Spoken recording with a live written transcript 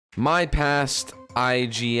My past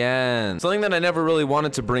IGN. Something that I never really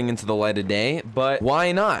wanted to bring into the light of day, but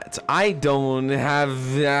why not? I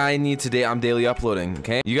need to I'm daily uploading,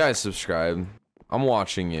 okay? You guys subscribe. I'm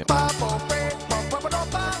watching you.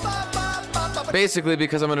 Basically,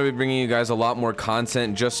 because I'm going to be bringing you guys a lot more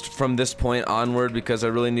content just from this point onward, because I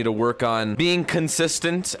really need to work on being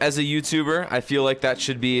consistent as a YouTuber. I feel like that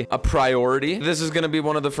should be a priority. This is going to be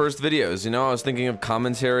one of the first videos, you know? I was thinking of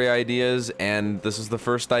commentary ideas, and this is the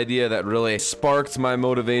first idea that really sparked my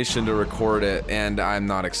motivation to record it, and I'm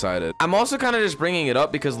not excited. I'm also kind of just bringing it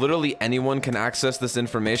up because literally anyone can access this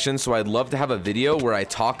information, so I'd love to have a video where I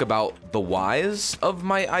talk about the whys of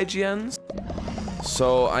my IGNs.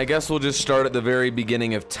 So I guess we'll just start at the very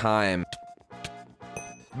beginning of time.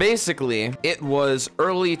 Basically, it was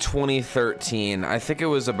early 2013. I think it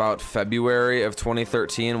was about February of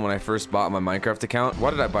 2013 when I first bought my Minecraft account.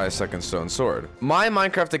 Why did I buy a second stone sword? My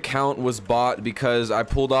Minecraft account was bought because I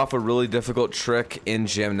pulled off a really difficult trick in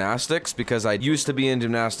gymnastics, because I used to be in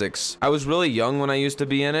gymnastics. I was really young when I used to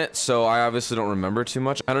be in it, so I obviously don't remember too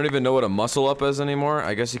much. I don't even know what a muscle up is anymore.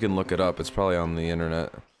 I guess you can look it up. It's probably on the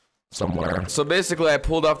internet somewhere. So basically, I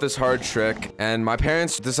pulled off this hard trick, and my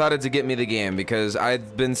parents decided to get me the game because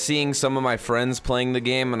I'd been seeing some of my friends playing the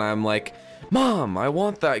game, and I'm like, Mom, I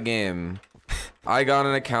want that game. I got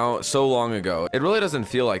an account so long ago. It really doesn't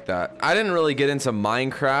feel like that. I didn't really get into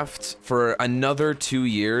Minecraft for another 2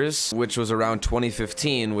 years, which was around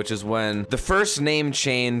 2015, which is when the first name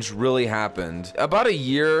change really happened. About a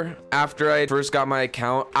year after I first got my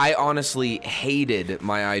account, I honestly hated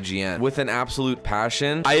my IGN with an absolute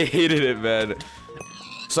passion. I hated it, man.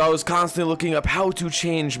 So I was constantly looking up how to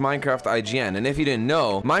change Minecraft IGN, and if you didn't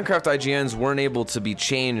know, Minecraft IGNs weren't able to be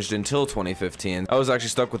changed until 2015. I was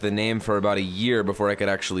actually stuck with the name for about a year before I could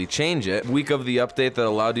actually change it. Week of the update that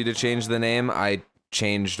allowed you to change the name, I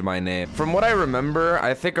changed my name. From what I remember,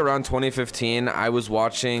 I think around 2015, I was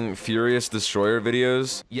watching Furious Destroyer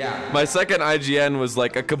videos. Yeah, my second IGN was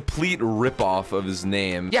like a complete ripoff of his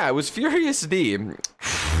name. Yeah, it was Furious D.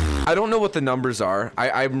 I don't know what the numbers are.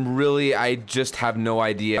 I just have no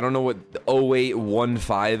idea. I don't know what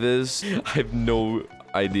 0815 is. I have no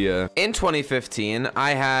idea. In 2015,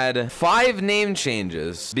 I had 5 name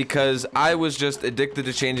changes because I was just addicted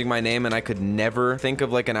to changing my name, and I could never think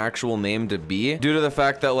of like an actual name to be, due to the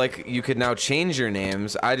fact that like you could now change your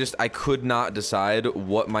names. I could not decide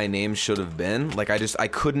what my name should have been. Like I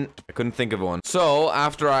couldn't think of one. So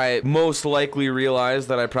after I most likely realized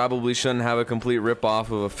that I probably shouldn't have a complete ripoff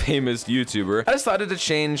of a famous YouTuber, I decided to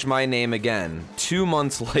change my name again 2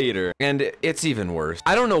 months later, and it's even worse.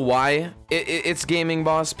 I don't know why. It's Gaming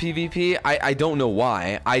Boss PvP. I don't know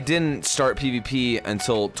why. I didn't start PvP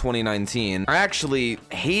until 2019. I actually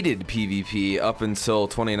hated PvP up until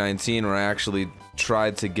 2019, where I actually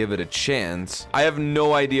tried to give it a chance. I have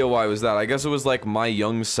no idea why it was that. I guess it was like my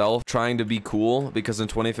young self trying to be cool, because in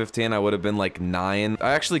 2015 I would have been like 9.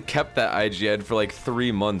 I actually kept that IGN for like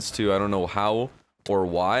 3 months too. I don't know how or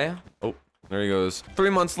why. Oh, there he goes. 3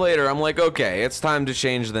 months later, I'm like, okay, it's time to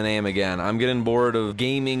change the name again. I'm getting bored of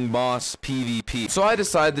Gaming Boss PvP. So I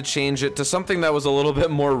decided to change it to something that was a little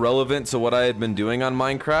bit more relevant to what I had been doing on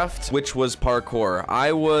Minecraft, which was parkour.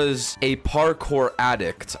 I was a parkour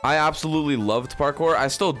addict. I absolutely loved parkour. I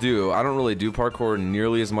still do. I don't really do parkour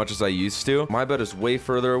nearly as much as I used to. My bed is way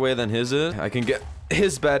further away than his is. I can get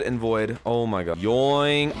his bed and void. Oh my god.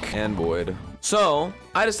 Yoink and void. So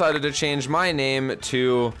I decided to change my name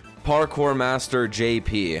to Parkour Master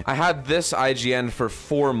JP. I had this IGN for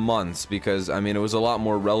 4 months because, I mean, it was a lot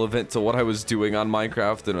more relevant to what I was doing on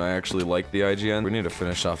Minecraft, and I actually liked the IGN. We need to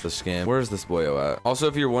finish off this game. Where's this boyo at? Also,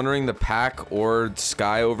 if you're wondering, the pack or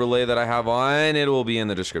sky overlay that I have on, it will be in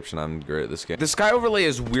the description. I'm great at this game. The sky overlay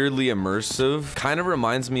is weirdly immersive. Kind of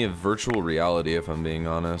reminds me of virtual reality, if I'm being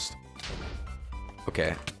honest.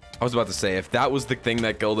 Okay. I was about to say, if that was the thing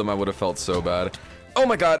that killed him, I would have felt so bad. Oh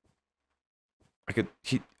my god. Okay.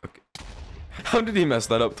 How did he mess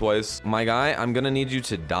that up twice? My guy, I'm gonna need you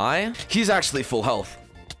to die. He's actually full health.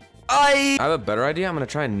 I have a better idea. I'm gonna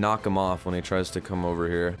try and knock him off when he tries to come over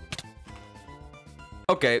here.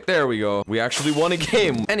 Okay, there we go. We actually won a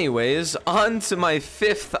game. Anyways, on to my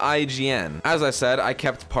 5th IGN. As I said, I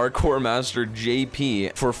kept Parkour Master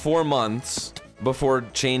JP for 4 months before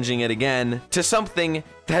changing it again to something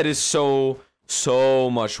that is so so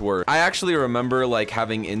much worse. I actually remember like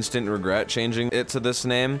having instant regret changing it to this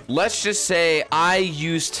name. Let's just say I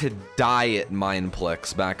used to die at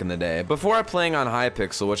Mineplex back in the day. Before playing on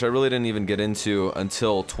Hypixel, which I really didn't even get into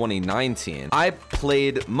until 2019, I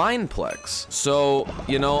played Mineplex. So,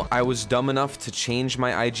 you know, I was dumb enough to change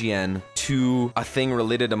my IGN to a thing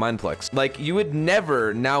related to Mineplex. Like, you would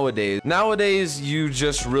never nowadays you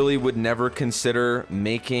just really would never consider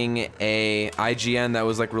making a IGN that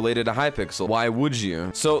was like related to Hypixel. Why would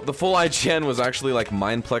you? So the full IGN was actually like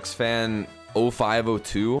Mineplex fan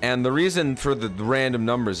 0502, and the reason for the random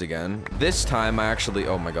numbers again, this time I actually,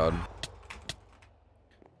 oh my god.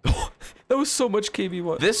 That was so much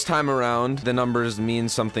KB1. This time around, the numbers mean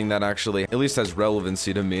something that actually at least has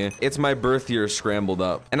relevancy to me. It's my birth year scrambled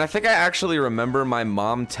up. And I think I actually remember my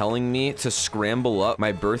mom telling me to scramble up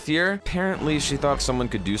my birth year. Apparently, she thought someone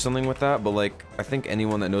could do something with that, but like, I think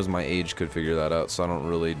anyone that knows my age could figure that out, so I don't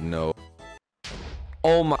really know.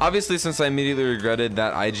 Oh my, obviously, since I immediately regretted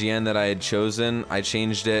that IGN that I had chosen, I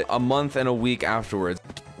changed it a month and a week afterwards.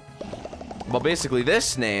 But basically,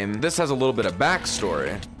 this name, this has a little bit of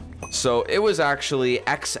backstory. So it was actually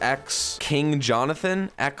XX King Jonathan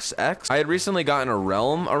XX. I had recently gotten a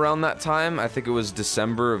realm around that time. I think it was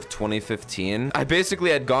December of 2015. I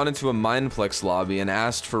basically had gone into a Mineplex lobby and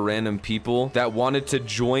asked for random people that wanted to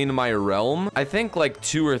join my realm. I think like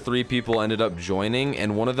 2 or 3 people ended up joining,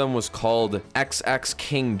 and one of them was called XX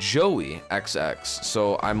King Joey XX.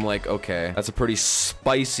 So I'm like, okay, that's a pretty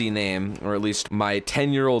spicy name, or at least my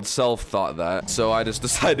 10-year-old self thought that. So I just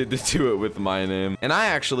decided to do it with my name. And I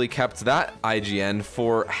actually kept that IGN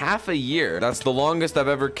for half a year. That's the longest I've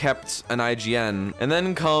ever kept an IGN. And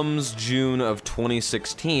then comes June of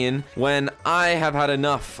 2016, when I have had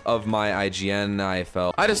enough of my IGN.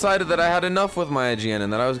 I decided that I had enough with my IGN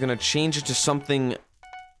and that I was gonna change it to something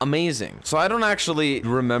amazing. So I don't actually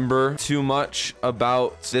remember too much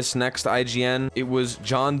about this next IGN. It was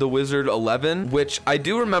John the Wizard 11, which I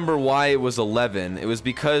do remember why it was 11. It was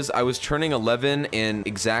because I was turning 11 in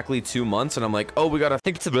exactly 2 months, and I'm like, oh, we gotta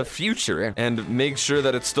think to the future and make sure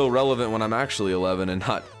that it's still relevant when I'm actually 11 and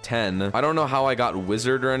not 10. I don't know how I got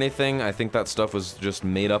Wizard or anything. I think that stuff was just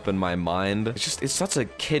made up in my mind. It's such a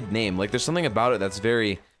kid name. Like, there's something about it that's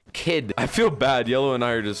very kid. I feel bad. Yellow and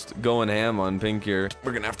I are just going ham on Pink here.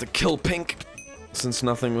 We're gonna have to kill Pink since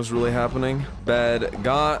nothing was really happening. Bad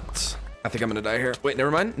got. I think I'm gonna die here. Wait,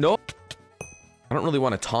 never mind. Nope. I don't really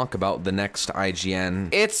want to talk about the next IGN.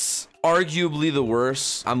 It's arguably the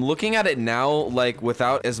worst. I'm looking at it now, like,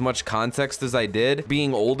 without as much context as I did.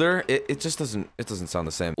 Being older, it just doesn't sound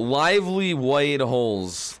the same. Lively white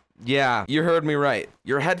holes. Yeah, you heard me right.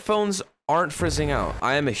 Your headphones aren't frizzing out.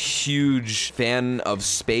 I am a huge fan of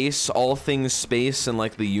space, all things space and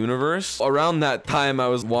like the universe. Around that time, I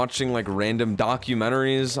was watching like random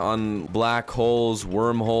documentaries on black holes,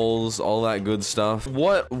 wormholes, all that good stuff.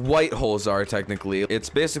 What white holes are technically, it's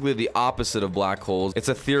basically the opposite of black holes. It's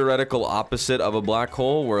a theoretical opposite of a black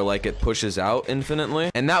hole where like it pushes out infinitely.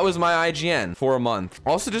 And that was my IGN for a month.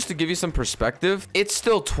 Also, just to give you some perspective, it's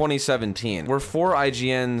still 2017. We're 4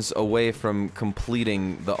 IGNs away from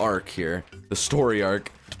completing the arc here. The story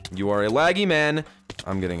arc. You are a laggy man.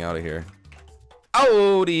 I'm getting out of here.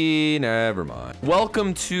 Audi, never mind.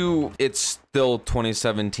 Welcome to It's Still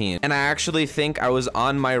 2017. And I actually think I was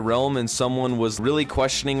on my realm and someone was really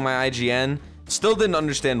questioning my IGN. Still didn't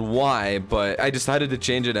understand why, but I decided to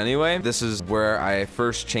change it anyway. This is where I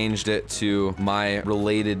first changed it to my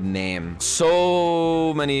related name.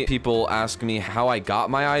 So many people ask me how I got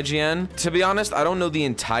my IGN. To be honest, I don't know the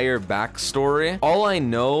entire backstory. All I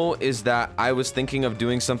know is that I was thinking of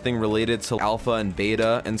doing something related to alpha and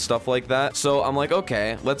beta and stuff like that. So I'm like,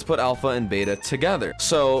 okay, let's put alpha and beta together.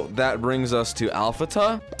 So that brings us to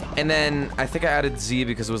Alphataz. And then I think I added Z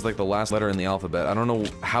because it was like the last letter in the alphabet. I don't know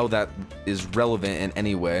how that is relevant in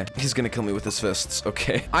any way. He's gonna kill me with his fists.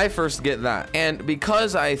 Okay. I first get that. And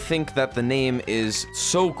because I think that the name is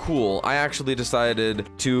so cool, I actually decided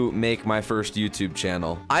to make my first YouTube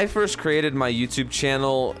channel. I first created my YouTube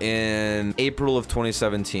channel in April of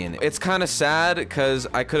 2017. It's kind of sad because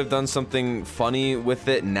I could have done something funny with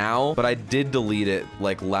it now, but I did delete it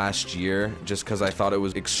like last year just because I thought it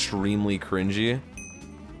was extremely cringy.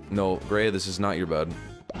 No, Gray, this is not your bed.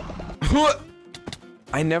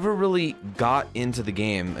 I never really got into the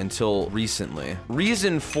game until recently.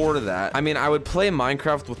 Reason for that, I mean, I would play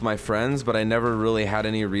Minecraft with my friends, but I never really had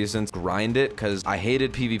any reason to grind it because I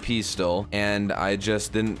hated PvP still, and I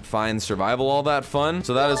just didn't find survival all that fun.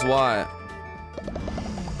 So that is why.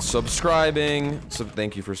 subscribing. So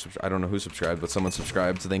thank you for I don't know who subscribed, but someone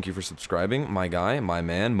subscribed, so thank you for subscribing. My guy, my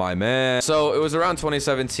man, my man. So it was around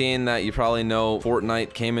 2017 that you probably know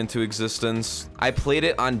Fortnite came into existence. I played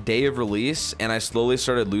it on day of release, and I slowly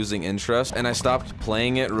started losing interest, and I stopped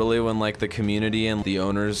playing it really when like the community and the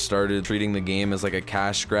owners started treating the game as like a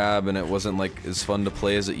cash grab, and it wasn't like as fun to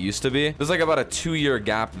play as it used to be. There's like about a 2-year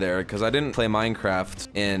gap there because I didn't play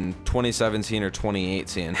Minecraft in 2017 or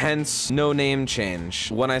 2018, hence no name change.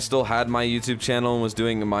 When I still had my YouTube channel and was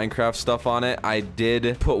doing Minecraft stuff on it, I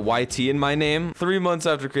did put YT in my name 3 months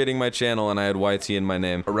after creating my channel, and I had YT in my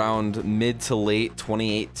name around mid to late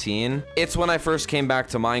 2018. It's when I first came back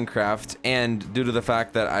to Minecraft, and due to the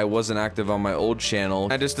fact that I wasn't active on my old channel,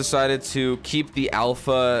 I just decided to keep the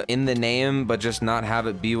alpha in the name but just not have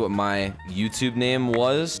it be what my YouTube name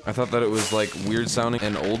was. I thought that it was like weird sounding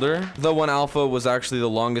and older. The one alpha was actually the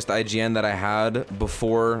longest IGN that I had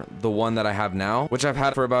before the one that I have now, which I've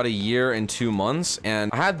had for about 1 year and 2 months,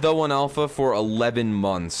 and I had the one alpha for 11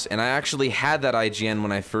 months, and I actually had that IGN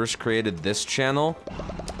when I first created this channel.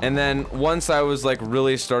 And then once I was like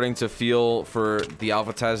really starting to feel for the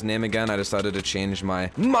Alphataz name again, I decided to change my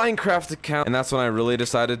Minecraft account, and that's when I really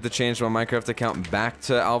decided to change my Minecraft account back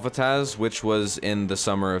to Alphataz, which was in the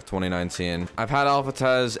summer of 2019. I've had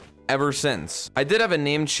Alphataz ever since. I did have a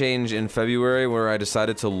name change in February where I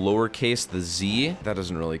decided to lowercase the Z. That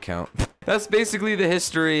doesn't really count. That's basically the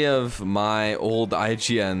history of my old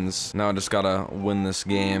IGNs. Now I just gotta win this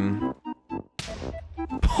game.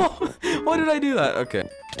 Why did I do that? Okay.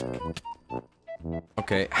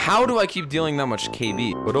 Okay, how do I keep dealing that much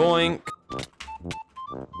KB? Badoink.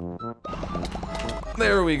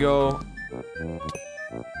 There we go.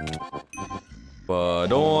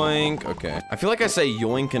 Badoink. Okay. I feel like I say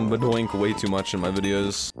yoink and badoink way too much in my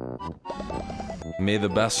videos. May the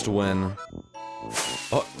best win.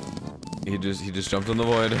 Oh. He just jumped in the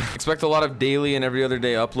void. Expect a lot of daily and every other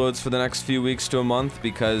day uploads for the next few weeks to a month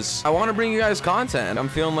because I want to bring you guys content. I'm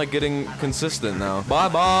feeling like getting consistent now.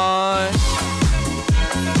 Bye-bye.